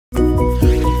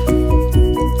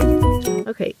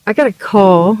I got a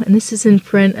call, and this is in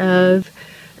front of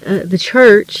the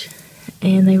church,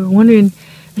 and they were wondering,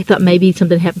 they thought maybe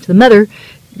something happened to the mother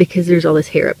because there's all this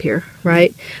hair up here,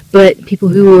 right? But people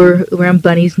who are around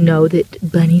bunnies know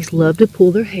that bunnies love to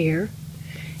pull their hair,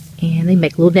 and they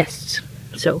make little nests.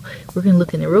 So we're going to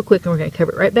look in there real quick, and we're going to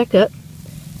cover it right back up.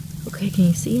 Okay, can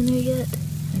you see in there yet?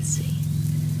 Let's see.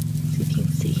 See if you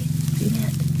can see. See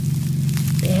that?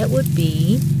 That would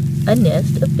be a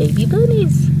nest of baby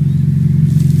bunnies.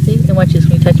 See? And watch this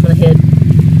when you touch them on the head.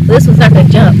 Well, this one's not going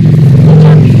to jump.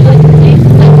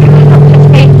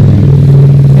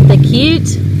 Aren't they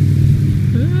cute?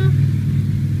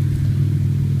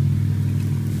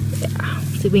 Yeah.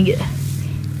 See if we can get a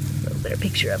little better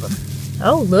picture of them.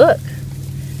 Oh, look.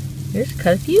 There's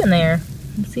quite a few in there.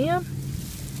 You see them?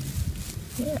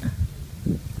 Yeah.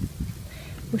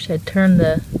 Wish I'd turned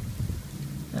the,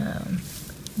 so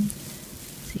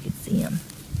you could see them.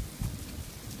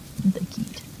 Aren't they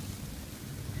cute?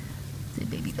 See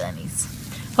baby bunnies.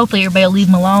 Hopefully everybody will leave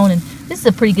them alone. And this is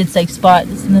a pretty good safe spot.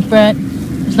 It's in the front.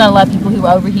 There's not a lot of people who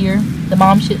are over here. The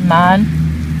mom shouldn't mind.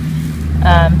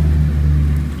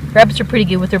 Rabbits are pretty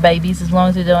good with their babies as long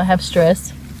as they don't have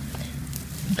stress.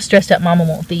 Stressed out mama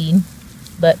won't feed.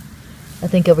 But I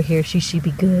think over here she should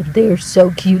be good. They're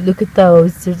so cute. Look at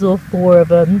those. There's little 4 of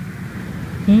them.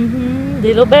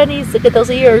 Little bunnies. Look at those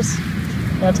ears.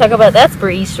 Now talk about that's for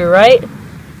Easter, right?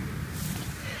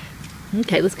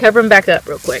 Okay, let's cover them back up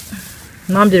real quick.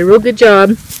 Mom did a real good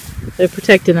job of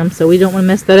protecting them, so we don't want to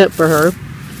mess that up for her.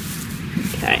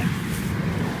 Okay.